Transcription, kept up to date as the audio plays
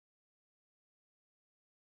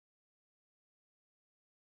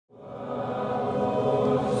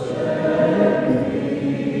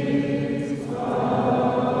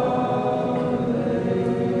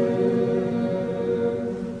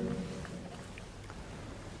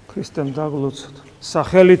ქრისტემ დაგლოცოთ.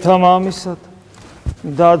 სახელითა მამისათა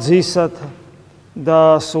და ძისათა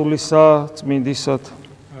და სულისა წმინდისათა.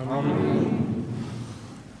 ამინ.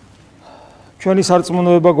 ჩვენი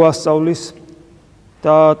სარწმუნოება გვასწავლის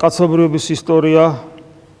და კაცობრიობის ისტორია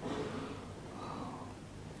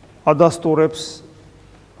ადასტურებს,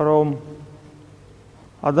 რომ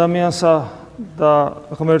ადამიანსა და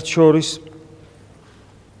ღმერთს შორის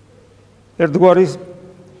ერთგვარი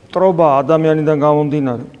ტრობა ადამიანიდან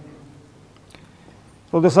გამომდინარე.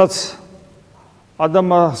 როდესაც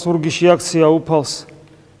ადამმა ზურგიში აქცია უფალს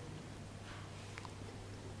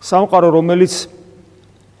სამყარო, რომელიც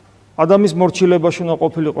ადამის მორჩილებაში უნდა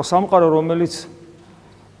ყოფილიყო, სამყარო,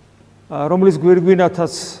 რომლის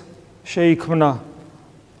გვირგვინათაც შეიქმნა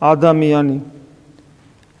ადამიანი,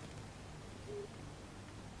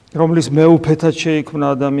 რომლის მეუფეთად შეიქმნა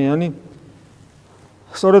ადამიანი,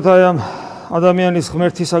 სწორედ აი ამ ადამიანის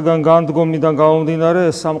ღმერთისაგან განდგომიდან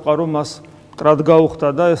გამომდინარე ეს სამყარო მას მტრად გაუხდა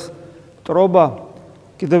და ეს ტრობა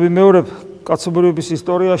კიდევ მეორე კაცობრიობის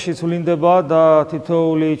ისტორიაში ვლინდება და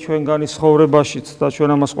თითოეული ჩვენგანის ცხოვრებაშიც და ჩვენ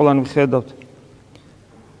ამას ყველანი ვხედავთ.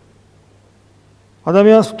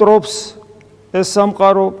 ადამიანს ტრობს ეს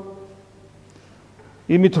სამყარო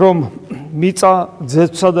იმით, რომ მიწა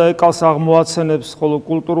ძეცვსა და ეკალს აღმოაცენებს, ხოლო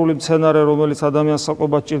კულტურული მცენარე, რომელიც ადამიანს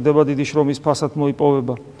საკვებად ჭირდება, დიდი შრომის ფასად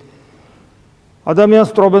მოიპოვება. ადამიანს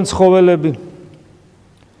ტრობენ ცხოველები.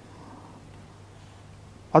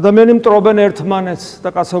 ადამიანი მტრობენ ერთმანეთს და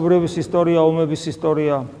კაცობრიობის ისტორია, ომების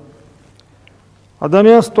ისტორია.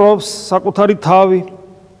 ადამიანს ტრობს საკუთარი თავი.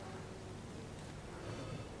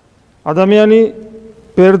 ადამიანი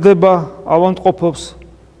ბერდება, ავადმყოფობს,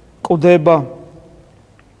 კვდება.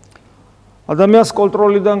 ადამიანს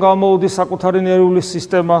კონტროლიდან გამოვდის საკუთარი ნერვული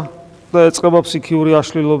სისტემა და ეწყება ფსიქიური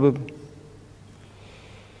აშლილობები.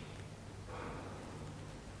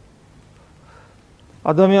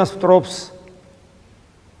 ადამიანს მტრობს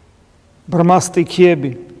ბრმა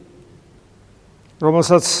სტიქიები,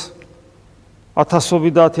 რომელსაც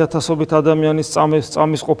ათასობით და ათასობით ადამიანის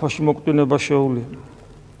წამის ყოფაში მოკვდინება შეუძლია.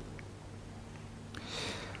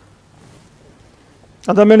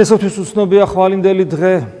 ადამიანისათვის უცნობია ხვალინდელი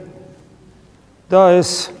დღე და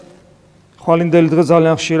ეს ხვალინდელი დღე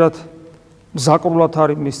ძალიან ხშირად მზაკრულად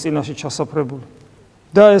არის მის წინაშე ჩასაფრებული.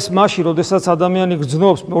 და ეს მაშინ, როდესაც ადამიანი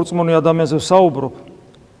გრძნობს, მორწმუნე ადამიანზე ვსაუბრობ,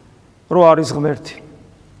 რომ არის ღმერთი.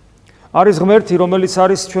 არის ღმერთი, რომელიც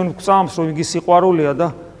არის ჩვენ გვწამს, რომ იგი სიყვარულია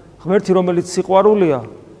და ღმერთი, რომელიც სიყვარულია,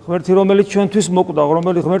 ღმერთი, რომელიც ჩვენთვის მოკვდა,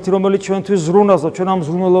 ღმერთი, რომელიც ჩვენთვის ზრუნავს და ჩვენ ამ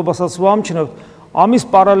ზრუნველობასაც ვამჩნევთ, ამის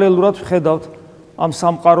პარალელურად ვხედავთ ამ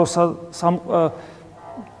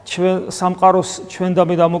სამყაროს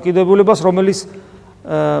ჩვენდამე დამოკიდებულებას, რომელიც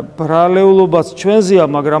ბრალეულობაც ჩვენზეა,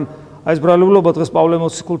 მაგრამ აი ეს ბრალეულობა დღეს პავლე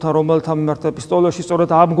მოციქულთან, რომელთა მიმართ ეპისტოლეში სწორედ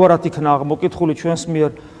ამგვარად იქნა აღმოკითხული ჩვენს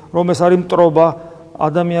მიერ, რომ ეს არის მტრობა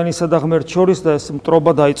ადამიანისა და ღმერთს შორის და ეს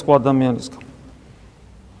მტრობა დაიწყო ადამიანისგან.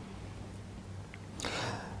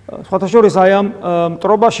 სხვათა შორის აი ამ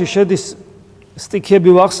მტრობაში შედის სტიქიები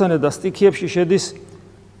ვახსენე და სტიქიებში შედის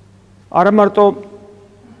არა მარტო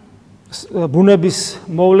ბუნების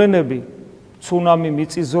მოვლენები, ცუნამი,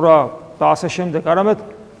 მიწისძვრა და ასე შემდეგ, არამედ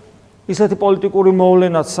ისეთი პოლიტიკური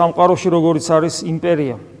მოვლენაც სამყაროში, როგორიც არის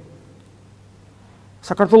იმპერია.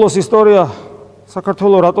 საქართველოს ისტორია,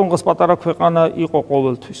 საქართველო რატომღაც პატარა ქვეყანა იყო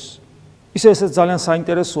ყოველთვის. ისე ძალიან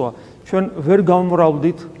საინტერესოა. ჩვენ ვერ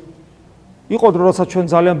გამომრავლდით. იყო დრო, როცა ჩვენ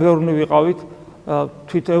ძალიან ბევრნი ვიყავით,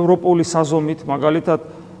 თვით ევროპული საზომით, მაგალითად,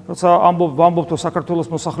 როცა ვამბობთ, რომ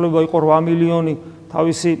საქართველოს მოსახლეობა იყო 8 მილიონი,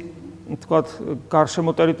 თავისი თქვათ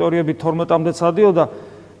გარშემო ტერიტორიები 12-მდე წადიოდა.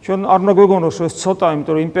 ჩვენ არ უნდა გვეგონოს, რომ ეს ცოტა,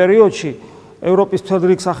 იმიტომ რომ იმ პერიოდში ევროპის მთელ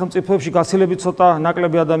რიგ სახელმწიფოებში გაცილებით ცოტა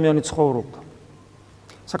ნაკლები ადამიანი ცხოვრობდა.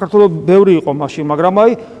 საქართველო ბევრი იყო მაშინ, მაგრამ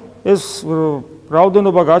აი ეს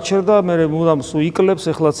რაოდენობა გაჩერდა, მე მუდამ სულ იკლებს,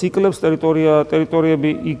 ეხლაც იკლებს, ტერიტორიები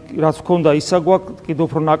რაც ჰქონდა ისა გვაქვს, კიდევ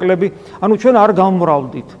უფრო ნაკლები. ანუ ჩვენ არ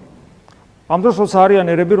გამომრავლდით. ამ დროს როცა არიან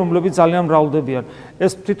ერები, რომლებიც ძალიან მრავლდებიან.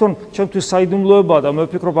 ეს თვითონ ჩემთვის საიდუმლოებაა და მე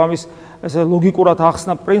ვფიქრობ, ამის ეს ლოგიკურად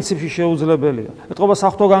ახსნა პრინციპში შეუძლებელია. ეთყობა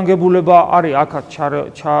საღვთო განგებულება არის აქაც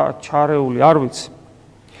ჩარეული, არ ვიცი.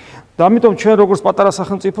 და ამიტომ ჩვენ როგორც პატარა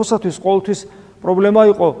სახელმწიფოსათვის ყოველთვის პრობლემა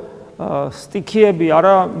იყო სტიქიები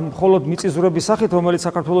არა მხოლოდ მიწისძვრების სახით, რომელიც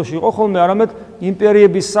საქართველოში იყო ხოლმე, არამედ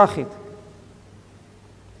იმპერიების სახით.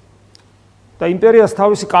 და იმპერიას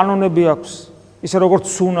თავისი კანონები აქვს, ისე როგორც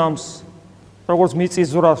სუნამს, როგორც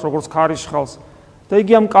მიწისძვრას, როგორც ქარიშხალს. და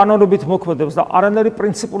იგი ამ კანონებით მოქმედებს და არანაირი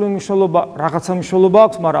პრინციპული მნიშვნელობა, რაღაცა მნიშვნელობა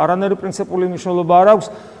აქვს, მაგრამ არანაირი პრინციპული მნიშვნელობა არ აქვს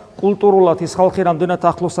კულტურულად ის ხალხი რამდენად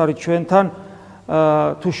ახლოს არის ჩვენთან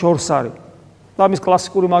თუ შორს არის. და ამის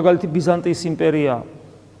კლასიკური მაგალითი ბიზანტიის იმპერია.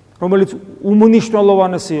 რომელიც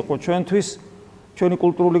უმნიშვნელოვანესი იყო ჩვენთვის, ჩვენი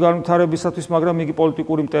კულტურული განვითარებისათვის, მაგრამ იგი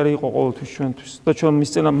პოლიტიკური მტერი იყო ყოველთვის ჩვენთვის და ჩვენ მის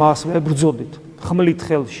წინა მას ვებრძოდით, ხმლით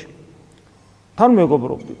ხელში.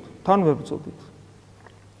 თან ვებრძოდით.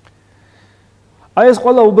 აი ეს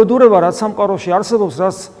ყველა უბედურება, რაც სამყაროში არსებობს,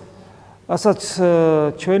 რასაც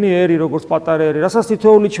ჩვენი ერი, როგორც პატარა ერი, რასაც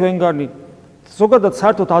თითოეული ჩვენგანი ზოგადად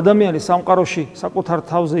საერთოდ ადამიანი სამყაროში საკუთარ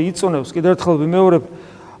თავზე იწონებს, კიდევ ერთხელ ვიმეორებ,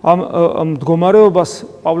 ამ მდგომარეობას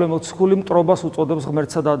პავლე მოციქული მტრობას უწოდებს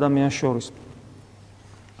ღმერთსა და ადამიანს შორის.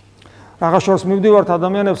 რაღაც შორს მივდივართ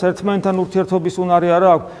ადამიანებს ერთმანეთთან ურთიერთობის უნარი არა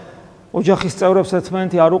აქვს. ოჯახის წევრებს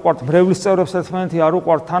ერთმანეთი არ უყვართ, მრევლის წევრებს ერთმანეთი არ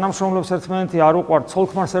უყვართ, თანამშრომლებს ერთმანეთი არ უყვართ,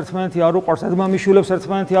 ცოლ-ქმარს ერთმანეთი არ უყვართ, ერთმანმიშვილებს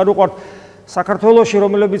ერთმანეთი არ უყვართ. საქართველოში,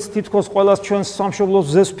 რომლებიც თითქოს ყველას ჩვენს სამშობლოს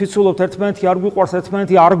მზეს ვფიცულობთ, ერთმანეთი არ გვიყვარს,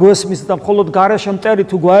 ერთმანეთი არ გვესმის და მხოლოდ გარეშე მტერი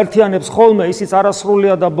თუ გვაერთიანებს ხოლმე, ისიც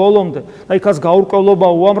არასრულია და ბოლომდე და იქაც გაურკვევლობა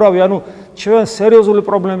უამრავი, ანუ ჩვენ სერიოზული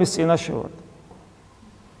პრობლემის წინაშე ვართ.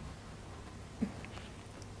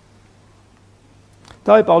 და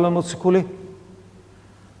აი პავლე მოციქული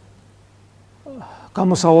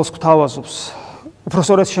გამოსავალს გვთავაზობს,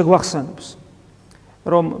 უпроსორეთ შეგვახსენებს,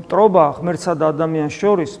 რომ მტრობა ღმერთსა და ადამიანს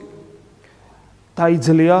შორის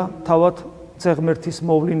დაიძლია თავად ძეღმერთის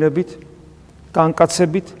მოვლინებით,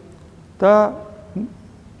 განკაცებით და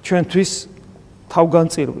ჩვენთვის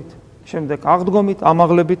თავგანწირვით. შემდეგ აღდგომით,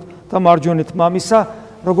 ამაღლებით და მარჯვენით მამისა,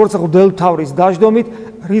 როგორც მღვდელმთავრის დაждომით,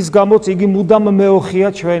 რის გამოც იგი მუდამ მეოხია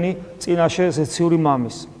ჩვენი წინაშე ზეციური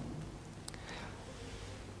მამის.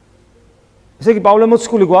 ესე იგი პავლე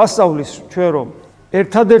მოციქული გვასწავლის ჩვენ, რომ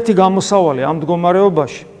ერთადერთი გამოსავალი ამ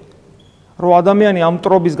მდგომარეობაში, რომ ადამიანი ამ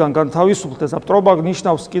მტრობისგან განთავისუფლდეს, და მტრობა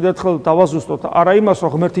ნიშნავს კიდევ ერთხელ დავაზუსტოთ, არა იმას, რომ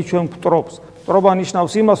ღმერთი ჩვენ მტრობს. მტრობა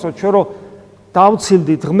ნიშნავს იმას, რომ ჩვენ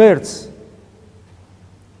დავცილდით ღმერთს,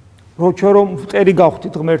 რომ მტერი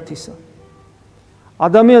გავხდით ღმერთისა.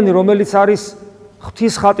 ადამიანი, რომელიც არის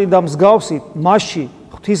ღვთის ხატი და მსგავსი, მასში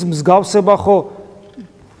ღვთის მსგავსება ხო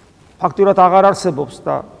ფაქტურად აღარ არსებობს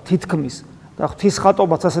და თითქმის და ღვთის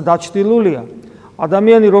ხატობაც ასე დაჩრდილულია.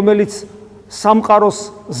 ადამიანი, რომელიც სამყაროს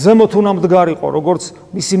ზემოთ უნდა მდგარიყო, როგორც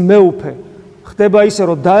მისი მეუფე, ხდება ისე,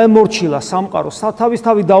 რომ დაემორჩილა სამყაროს,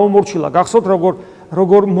 თავისთავად დაუმორჩილა. გახსოვთ,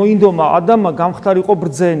 როგორ მოინდომა ადამმა გამხდარიყო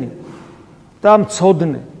ბრძენი და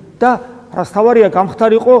მცოდნე და რასთავარია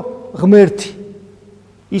გამხდარიყო ღმერთი.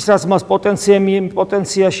 ის, რაც მას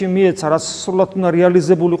პოტენციაში მიეცა, რაც სრულად უნდა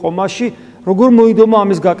რეალიზებულიყო მასში, როგორ მოინდომა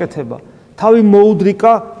ამის გაკეთება. თავი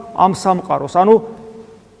მოუდრიკა ამ სამყაროს, ანუ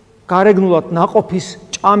გარეგნულად ნაყოფის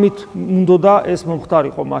ჭამით უნდოდა ეს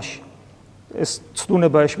მომხდარიყო მასში. ეს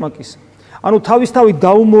ცდუნება ეშმაკის. ანუ თავისთავად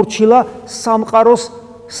დაუმორჩილა სამყაროს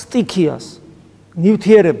სტიქიას,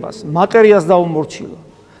 ნივთიერებას, მატერიას დაუმორჩილა.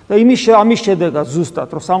 და ამის შედეგად ზუსტად,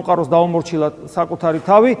 რომ სამყაროს დაუმორჩილა საკუთარი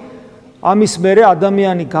თავი, ამის მერე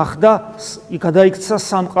ადამიანი გახდა, გადაიქცა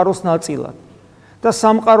სამყაროს ნაწილად. და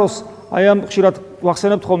სამყაროს, აი ამ ხშირად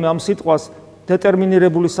ვახსენებთ ხოლმე ამ სიტყვას,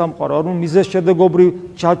 დეტერმინირებული სამყარო, ანუ მიზეზშედეგობრივ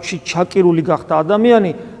ჯაჭვში ჩაკირული გახდა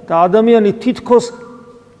ადამიანი და ადამიანი თითქოს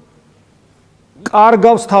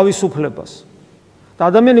კარგავს თავისუფლებას. და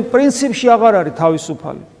ადამიანი პრინციპში აღარ არის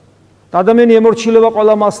თავისუფალი. და ადამიანი ემორჩილება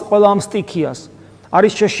ყველა ამ სტიქიას,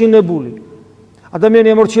 არის შეშინებული. ადამიანი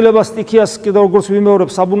ემორჩილება სტიქიას, კიდევ როგორც ვიმეორებ,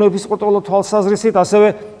 საბუნებისმეტყველო თვალსაზრისით, ასევე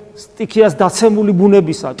სტიქიას დაცემული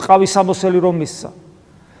ბუნებისა, ტყავის ამოსელი რომ მისცა.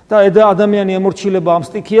 და ადამიანი ემორჩილება ამ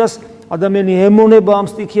სტიქიას, ადამიანი ემონება ამ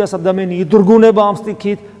სტიქიას, ადამიანი იდრგუნება ამ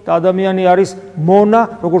სტიქით და ადამიანი არის მონა,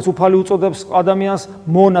 როგორც უფალი უწოდებს ადამიანს,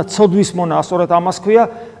 მონა, ცოდვის მონა, ასწორად ამას ქვია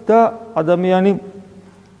და ადამიანი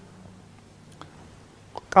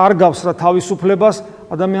კარგავს რა თავისუფლებას,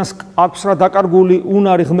 ადამიანს აქვს რა დაკარგული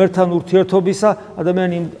უნარი ღმერთთან ურთიერთობისა,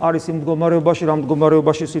 ადამიანი არის იმ მდგომარეობაში, რა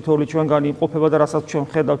მდგომარეობაში თითოეული ჩვენგანი იმყოფება და რასაც ჩვენ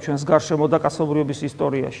ხედავთ ჩვენს გარშემო და კაცობრიობის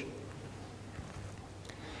ისტორიაში.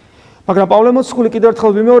 მაგრამ პავლე მოციქული კიდევ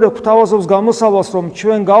ერთხელ ვიმეორებ, გვთავაზობს გამოსავალს, რომ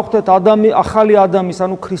ჩვენ გავხდეთ ახალი ადამიანის,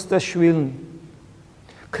 ანუ ქრისტეს შვილნი.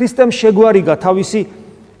 ქრისტემ შეგვარიგა თავისი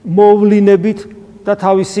მოვლინებით და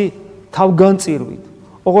თავისი თავგანწირვით.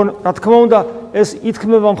 ოღონ, რა თქმა უნდა, ეს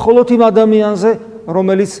ითქმება მხოლოდ იმ ადამიანზე,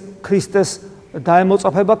 რომელიც ქრისტეს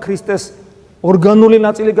დაემოწაფება, ქრისტეს ორგანული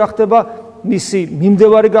ნაწილი გახდება, მისი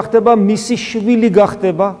მიმდევარი გახდება, მისი შვილი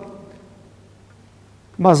გახდება,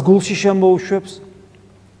 მას გულში შემოუშვებს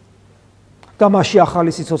და მასში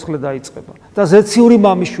ახალი სიცოცხლე დაიწყება და ზეციური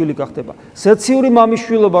მამის შვილი გახდება. ზეციური მამის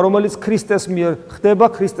შვილობა, რომელიც ქრისტეს მიერ ხდება,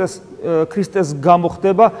 ქრისტეს გამო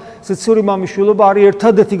ხდება, ზეციური მამის შვილობა არის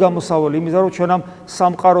ერთადერთი გამოსავალი იმისა, რომ ჩვენ ამ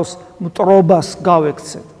სამყაროს მტრობას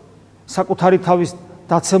გავექცეთ. საკუთარი თავის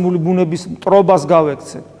დაცემული ბუნების მტრობას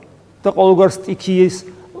გავექცეთ და ყოველგვარ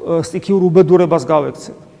სტიქიურ უბედურებას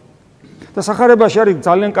გავექცეთ. და სახარებაში არის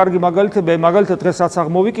ძალიან კარგი მაგალითები, მაგალითად დღესაც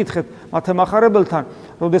აღმოვიკითხეთ მათ ემახარებელთან,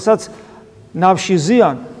 როდესაც ნავში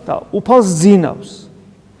ზიან და უფალს ძინავს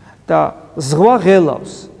და ზღვა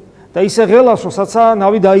ღელავს და ისე ღელავს, როდესაც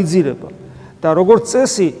ნავი დაიძირება და როგორც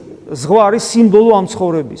წესი ზღვა არის სიმბოლო ამ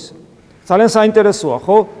ცხოვრების. ძალიან საინტერესოა,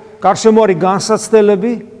 ხო? გარშემო არის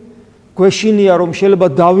განსაცდელები, გვეშინია რომ შეიძლება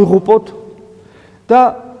დავიღუპოთ და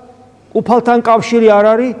უფალთან კავშირი არ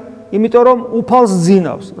არის, იმიტომ რომ უფალს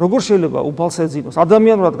ძინავს. როგორ შეიძლება უფალს ეძინოს?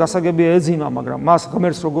 ადამიანურად გასაგებია ეძინა, მაგრამ მას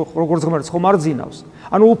ღმერთს როგორც ღმერთს ხომ არ ძინავს.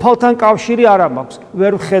 ანუ უფალთან კავშირი არ მაქვს,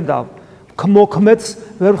 ვერ ვხედავ მოქმედს,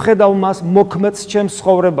 ვერ ვხედავ მას მოქმედს ჩემს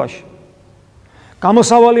ცხოვრებაში.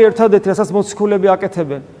 გამოსავალი ერთადერთი, რასაც მოციქულები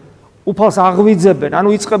აკეთებენ, უფალს აღვიძებენ, ანუ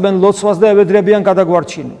იწყებენ ლოცვას და ევედრებიან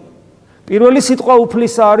გადაგვარჩინო. პირველი სიტყვა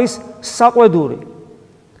უფლისა არის საყვედური,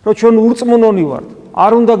 რომ ჩვენ ურწმუნონი ვართ,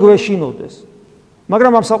 არ უნდა გვეშინოდეს.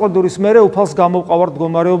 მაგრამ ამ საყვედურის მერე უფალს გამოვყავართ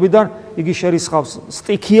მდგომარეობიდან, იგი შერისხავს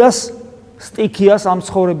სტიქიას, ამ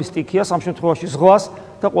ცხოვრების სტიქიას, ამ შემთხვევაში ზღვას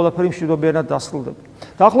და ყველაფერი მშვიდობიანად დასრულდება.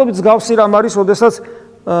 დაახლოებით მსგავსი რამ არის, როდესაც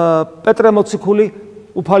პეტრე მოციქული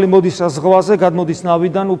უფალი მოდის ზღვაზე, გადმოდის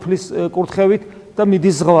ნავიდან უფლის კურთხევით და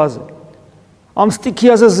მიდის ზღვაზე. ამ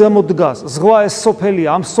სტიქიაზე ზემოთ დგას, ზღვა ეს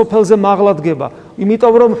სოფელია, ამ სოფელზე მაღლა დგება,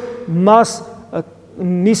 იმიტომ რომ მას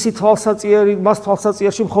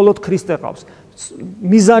თვალსაწიერში მხოლოდ ქრისტე ყავს.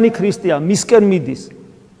 მიზანი ქრისტეა, მისკენ მიდის.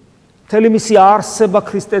 მთელი მისი არსება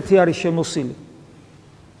ქრისტეთი არის შემოსილი.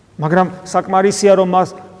 მაგრამ საკმარისია რომ მას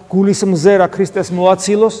გულის მზერა ქრისტეს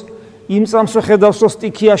მოაცილოს, იმ წამს ხედავს რომ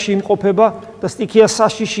სტიქიაში იმყოფება და სტიქია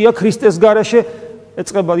საშიშია ქრისტეს გარეშე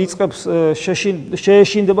იწყებს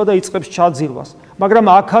შეეშინდება და იწყებს ჩაძირვას. მაგრამ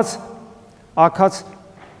აქაც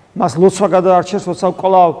მას ლოცვა გადაარჩენს, როცა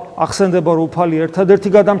კვლავ ახსენდება რომ უფალი ერთადერთი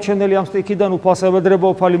გადამჩენელი ამ სტიქიდან, უფალს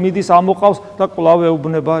ევედრება, უფალი მიდის, ამოყავს და კვლავ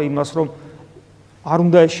ეუბნება იმას, რომ არ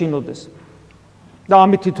უნდა ეშინოდეს. და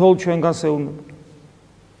ამით თითოეულ ჩვენგანს ეუბნება.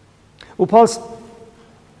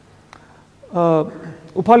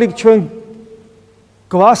 უფალი ჩვენ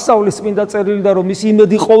გვასწავლის წმინდა წერილიდან, რომ მისი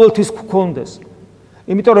იმედი ყოველთვის გვქონდეს.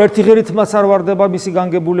 იმიტომ რომ ერთი ღერით მას არ ვარდება მისი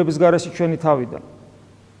განგებულების გარეშე ჩვენი თავიდან.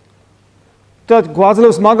 და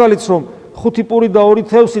გვაძლევს მაგალითს, რომ 5 პური და 2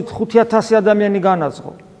 თევზით 5000 ადამიანი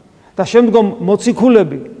განაძღო. და შემდგომ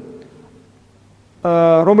მოციქულები,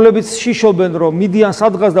 რომლებიც შიშობენ, რომ მიდიან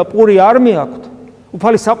სადღაც და პური არ მიაქვთ,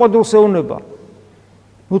 უფალი საყვედურს ეუბნება.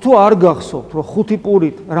 ნუ თუ არ გახსოვთ, რომ 5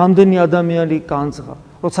 პურით რამდენი ადამიანი განძღა,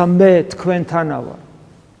 როცა მე თქვენთანა ვარ.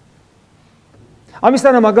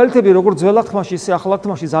 ამისთანა მაგალითები როგორც ძველ აღთქმაში, ისე ახალ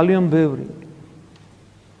აღთქმაში ძალიან ბევრია.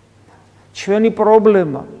 ჩვენი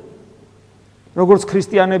პრობლემა როგორც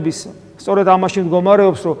ქრისტიანებისა, სწორედ ამაში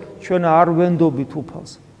მდგომარეობს, რომ ჩვენ არ ვენდობით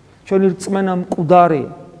უფალს. ჩვენი რწმენა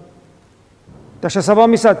მკვდარია. და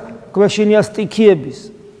შესაბამისად გვეშინია სტიქიების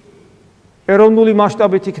ეროვნული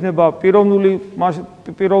მასშტაბით იქნება,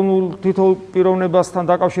 თითოეულ პიროვნებასთან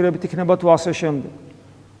დაკავშირებით იქნება თუ ასე შემდეგ.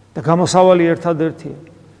 და გამოსავალი ერთადერთია.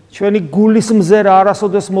 ჩვენი გულის მზერა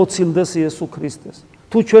არასოდეს მოცილდეს იესო ქრისტეს.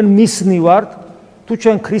 თუ ჩვენ მისნი ვართ, თუ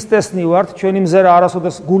ჩვენ ქრისტესნი ვართ, ჩვენი მზერა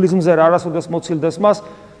არასოდეს, გულის მზერა არასოდეს მოცილდეს მას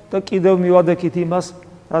და კიდევ მივადექით იმას,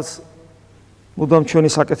 რაც მუდამ ჩვენი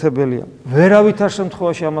საკეთებელია. ვერავითარ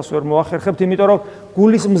შემთხვევაში ამას ვერ მოახერხებთ, იმიტომ რომ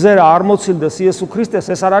გულის მზერა არ მოცილდეს იესო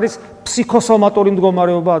ქრისტეს, ეს არ არის ფსიქოსომატური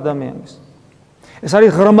მდგომარეობა ადამიანის. ეს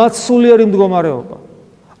არის ღრმად სულიერი მდგომარეობა.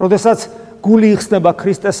 როდესაც გული იხსნება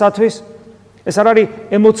ქრისტესათვის, ეს არ არის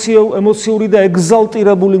ემოციური და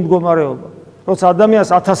ეგზალტირებული მდგომარეობა. როცა ადამიანს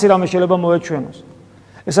 1000 რამე შეიძლება მოეჩვენოს.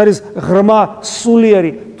 ეს არის ღრმა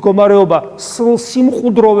სულიერი მდგომარეობა, სრულ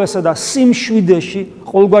სიმყუდროვესა და სიმშვიდეში,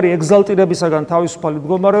 ყოველგვარი ეგზალტირებისაგან თავისუფალი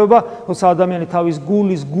მდგომარეობა, როცა ადამიანი თავის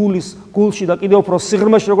გულში და კიდევ უფრო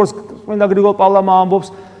სიღრმეში, როგორც წმინდა გრიგოლ პავლამა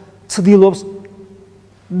ამბობს, ცდილობს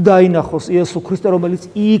დაინახოს იესო ქრისტე, რომელიც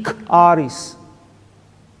იქ არის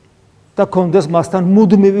და კონდეს მასთან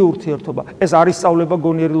მუდმივი ურთიერთობა. ეს არის სწავლება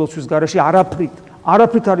გონიერი ლოცვის გარეშე,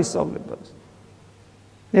 არაფრით არის სწავლება.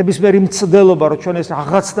 ნებისმიერი მცდელობა, რომ ჩვენ ეს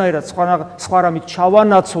რაღაცნაირად სხვა რამით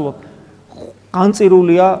ჩავანაცვლოთ,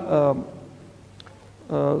 განწირულია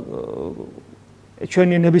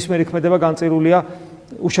ჩვენი ნებისმიერი ქმედება განწირულია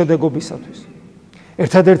უშედეგობისათვის.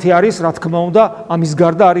 ერთადერთი არის, რა თქმა უნდა, ამის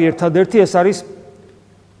გარდა არის ერთადერთი, ეს არის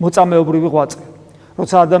მოწამეობრივი ღვაწლი.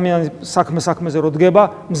 როცა ადამიანი საქმეზე რო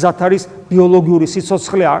დგება, მზად არის ბიოლოგიური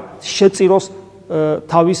სიცოცხლე შეწიროს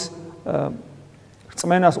თავის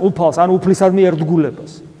რწმენას, უფალს, ან უფლისადმი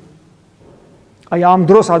ერთგულებას. აი ამ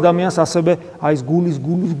დროს ადამიანს ასევე აი ეს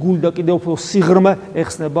გული და კიდევ უფრო სიღრმე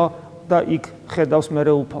ეხსნება და იქ ხედავს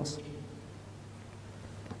მერე უფალს.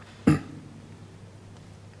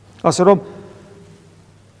 ასე რომ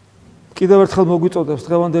კიდევ ერთხელ მოგვიწოდებს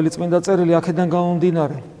დღევანდელი წმინდა წერილი აქედან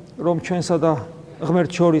გამომდინარე, რომ ჩვენსა და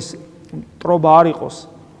ღმერთს შორის მტრობა არ იყოს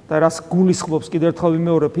და რაც გულისხმობს კიდევ ერთხელ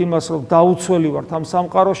ვიმეორებ იმას, რომ დაუცველი ვართ ამ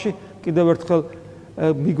სამყაროში, კიდევ ერთხელ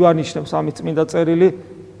მიგვანიშნებს ამის წმინდა წერილი,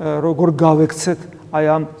 როგორ გავექცეთ აი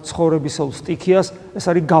ამ ცხოვრებისეულ სტიქიას, ეს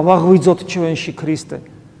არის გავაღვიძოთ ჩვენში ქრისტე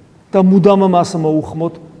და მუდამ მას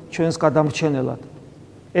მოუხმოთ ჩვენს გადამრჩენელად.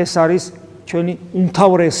 ეს არის ჩვენი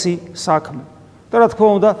უმთავრესი საქმე. და რა თქმა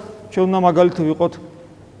უნდა, ჩვენ უნდა მაგალითი ვიყოთ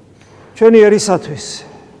ჩვენი ერისათვის,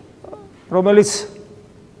 რომელიც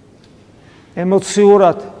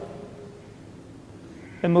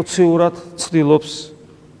ემოციურად ცდილობს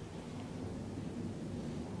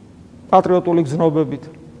პატრიოტული გზნობებით,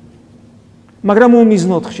 მაგრამ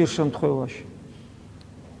უმიზნოდ ხშირ შემთხვევაში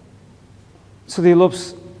ცდილობს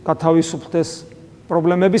გათავისუფლდეს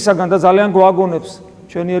პრობლემებისაგან და ძალიან გვაგონებს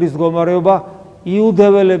ჩვენი ერის მდგომარეობა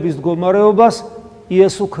იუდეველების მდგომარეობას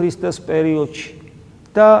იესო ქრისტეს პერიოდში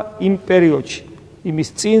და იმ პერიოდში, იმის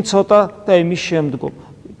წინ ცოტა და იმის შემდგომ,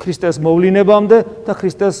 ქრისტეს მოვლინებამდე და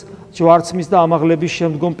ქრისტეს ჯვარცმის და ამაღლების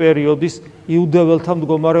შემდგომ პერიოდის იუდეველთა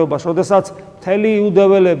მდგომარეობას, როდესაც მთელი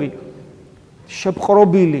იუდეველები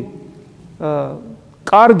შეპყრობილი,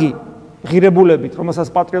 კარგი ღირებულებით, რომელსაც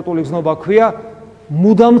პატრიოტული გზნობა ჰქვია,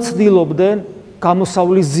 მუდამ ცდილობდნენ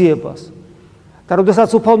გამოსავლის ძიებას. და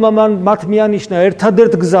როდესაც უფალმა მათ მიანიშნა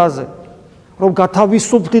ერთადერთ გზაზე, რომ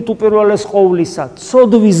გათავისუფლდით უპირველეს ყოვლისა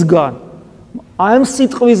ცოდვისგან, ამ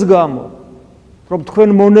სიტყვის გამო, რომ თქვენ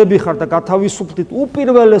მონები ხართ და გათავისუფლდით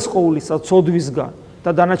უპირველეს ყოვლისა ცოდვისგან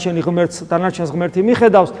და დანარჩენს ღმერთი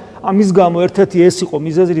მიხედავს, ამის გამო ერთ-ერთი ეს იყო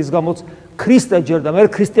მიზეზი, რის გამოც ქრისტე ჯერ და მე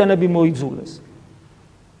ქრისტიანები მოიძულეს.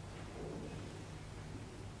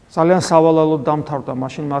 ძალიან სავალალოდ დამთავრდა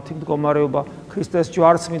მაშინ მათი მდგომარეობა ქრისტეს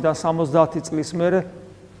ჯვარცმიდან 70 წლის მერე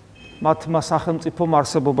მათმა სახელმწიფომ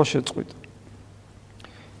არსებობა შეწყვიტა.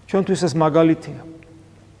 ჩვენთვის ეს მაგალითია.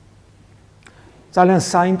 ძალიან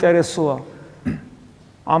საინტერესოა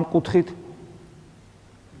ამ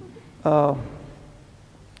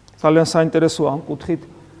კუთხით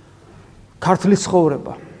ქართლის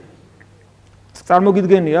ცხოვრება.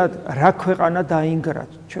 წარმოგიდგენიათ, რა ქვეყანა დაინგრა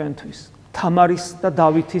ჩვენთვის. თამარის და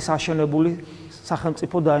დავითის აშენებული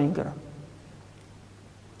სახელმწიფო დაინგრა.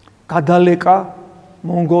 გადალეკა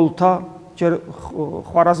მონგოლთა, ჯერ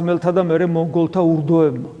ხვარაზმელთა და მერე მონგოლთა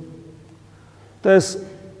ურდოებმა. და ეს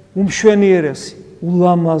უმშვენიერესი,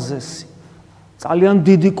 ულამაზესი, ძალიან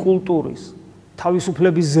დიდი კულტურის,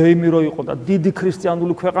 თავისუფლების ზეიმი რო იყო და დიდი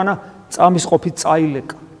ქრისტიანული ქვეყანა წამის ყოფით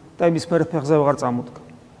წაილეკა და იმის მერე ფეხზე ვეღარ წამოდგა.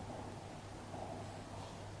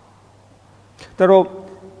 და რომ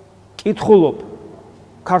კითხულობ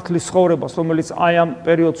ქართლის ცხოვრებას, რომელიც აი ამ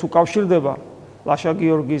პერიოდს უკავშირდება, ლაშა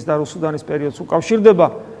გიორგის და რუსუდანის პერიოდს უკავშირდება,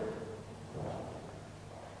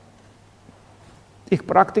 იქ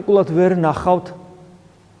პრაქტიკულად ვერ ნახავთ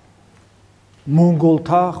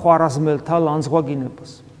მონგოლთა, ხვარაზმელთა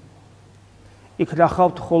ლანძღვაგინებას. იქ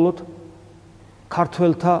ნახავთ მხოლოდ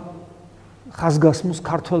ქართველთა ხაზგასმოს,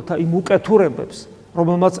 ქართველთა იმ უკეთურებებს,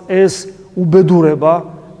 რომელმაც ეს უბედურება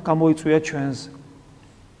გამოიწვია ჩვენზე.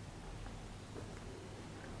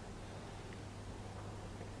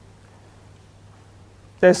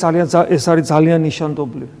 ეს არის ძალიან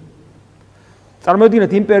ნიშანდობლივი.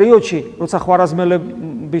 წარმოიდგინეთ იმ პერიოდში, როცა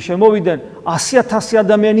ხვარაზმელები შემოვიდნენ, 100,000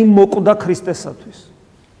 ადამიანი მოკვდა ქრისტესათვის.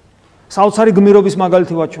 საოცარი გმირობის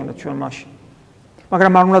მაგალითი ვაჩვენეთ ჩვენ მაშინ.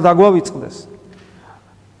 მაგრამ არ უნდა დაგვავიწყდეს,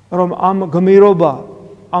 რომ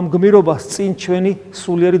ამ გმირობას წინ ჩვენი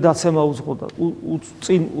სულიერი დაცემა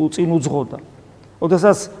წინ უძღოდა.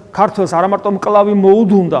 როდესაც ქართველს არა მარტო მკლავი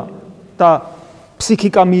მოუდუნდა და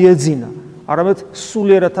ფსიქიკა მიეძინა, არამედ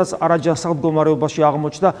სულიერადაც არაჯანსაღ მდგომარეობაში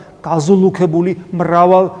აღმოჩნდა გაზულუქებული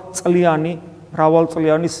მრავალწლიანი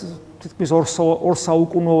თითქმის ორ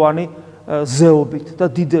საუკუნოვანი ზეობით და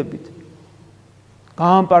დიდებით.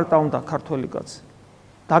 გაამპარტავნდა ქართველი კაცი.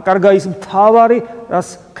 დაკარგა ის მთავარი, რაც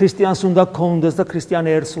ქრისტიანს უნდა გქონდეს და ქრისტიან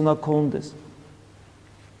ერს უნდა გქონდეს.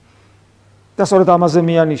 და სწორედ ამაზე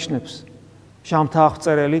მიანიშნებს ჟამთა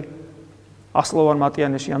აღწერელი ასლოვან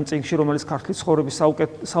მატიანეში ამ წიგნში, რომელიც ქართლის ცხოვრების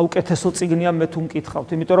საუკეთესო წიგნია, მე თუ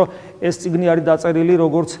მკითხავთ, იმიტომ რომ ეს წიგნი არის დაწერილი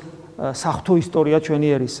როგორც საღვთო ისტორია ჩვენი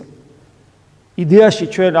ერისა. იდეაში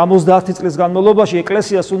ჩვენ 70 წლის განმავლობაში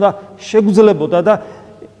ეკლესიას უნდა შეგვძლებოდა და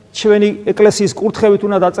ჩვენი ეკლესიის კურთხევით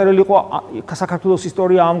უნდა დაწერილიყო საქართველოს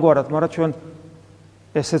ისტორია ამგვარად, მაგრამ ჩვენ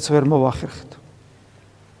ესეც ვერ მოვახერხეთ.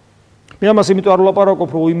 მე ამას იმიტომ არ ვლაპარაკობ,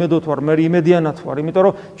 რომ უიმედოთ ვარ, მე იმედიანად ვარ, იმიტომ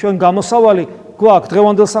რომ ჩვენ გამოსავალი გვაქვს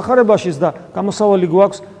დღევანდელ სახარებაშიც და გამოსავალი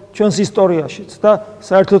გვაქვს ჩვენს ისტორიაშიც და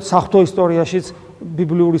საერთოდ საღვთო ისტორიაშიც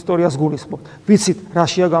ბიბლიურ ისტორიას გულისხმობთ. ვიცით,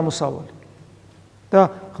 რაშია გამოსავალი. და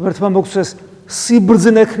ღმერთმა მოგცეს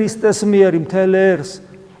სიბრძნე ქრისტეს მიერ მთელ ერს,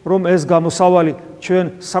 რომ ეს გამოსავალი ჩვენ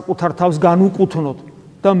საკუთარ თავს განუკუთვნოთ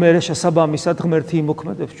და მერე შესაბამისად ღმერთი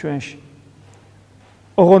იმოქმედებს ჩვენში.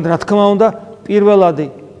 ოღონდ რა თქმა უნდა,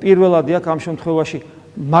 პირველადი აქ ამ შემთხვევაში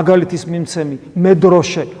მაგალითის მიმცემი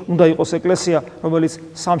მედროშე უნდა იყოს ეკლესია, რომელიც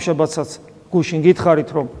სამშაბათსაც გუშინ გითხარით,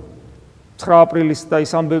 რომ 9 აპრილის და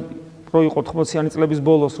ის ამბები რო იყო 80-იანი წლების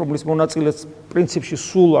ბოლოს, რომლის მონაწილეც პრინციპში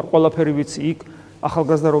სულ არ ყველაფერი ვიცი იქ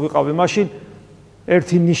ახალგაზრდა რო ვიყავი მაშინ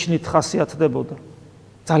ერთი ნიშნით ხასიათდებოდა.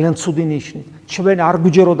 ძალიან ცუდი ნიშნით. ჩვენ არ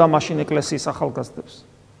გვჯეროდა მაშინ ეკლესიის ახალგაზრდებს.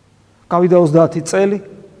 გავიდა 30 წელი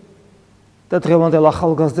და დღევანდელ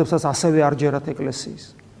ახალგაზრდებსაც ასევე არ ჯერათ ეკლესიის.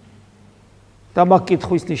 და მაგ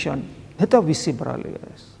კითხვის ნიშანი, ნეტა ვისი ბრალია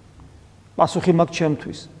ეს? პასუხი მაგ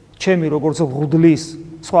ჩემთვის. ჩემი როგორც ღუდლის,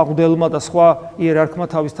 სხვა ღუდელმა და სხვა იერარქმა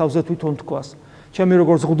თავის თავზე თვითონ თქვას. ჩემი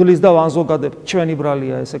როგორც ღუდლის და ვანზოგადებ, ჩვენი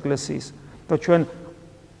ბრალია ეს ეკლესიის. და ჩვენ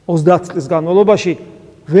 30 წლის განმავლობაში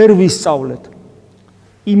ვერ ვისწავლეთ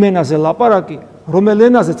იმ ენაზე ლაპარაკი,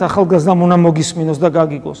 რომელ ენაზეც ახალგაზრდამ უნდა მოგისმინოს და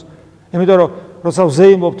გაგიგოს. იმიტომ რომ როცა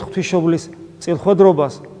ვზეიმობთ ღვთისმშობლის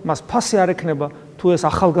წილხვედრობას, მას ფასი არ ექნება თუ ეს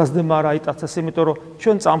ახალგაზრდებმა არ აიტაცეს, იმიტომ რომ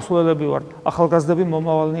ჩვენ წამსვლელები ვართ, ახალგაზრდები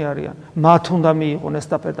მომავალნი არიან. მათ უნდა მიიღონ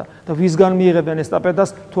ესტაფეტა და ვისგან მიიღებენ ესტაფეტას,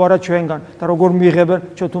 თუ არა ჩვენგან და როგორ მიიღებენ,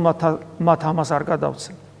 ჩვენ თუ მათ ამას არ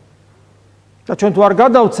გადავცემთ. და ჩვენ თუ არ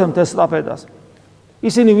გადავცემთ ესტაფეტას,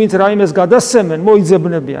 ისინი ვინც რაიმეს გადასცემენ,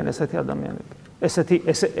 მოიძებნებიან ესეთი ადამიანები,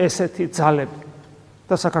 ესეთი ძალები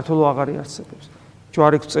და საქართველოს აღარ იარსებებს.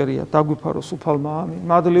 ჯვარი გწერია, დაგვიფაროს უფალმა ამინ.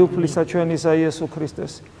 მადლი უფლისა ჩვენისა იესო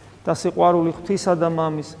ქრისტეს და სიყვარული ღვთისა და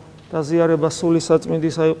მამის და ზიარება სული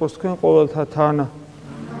საწმინდისა იყოს თქვენ ყოველთა თანა.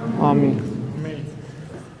 ამინ.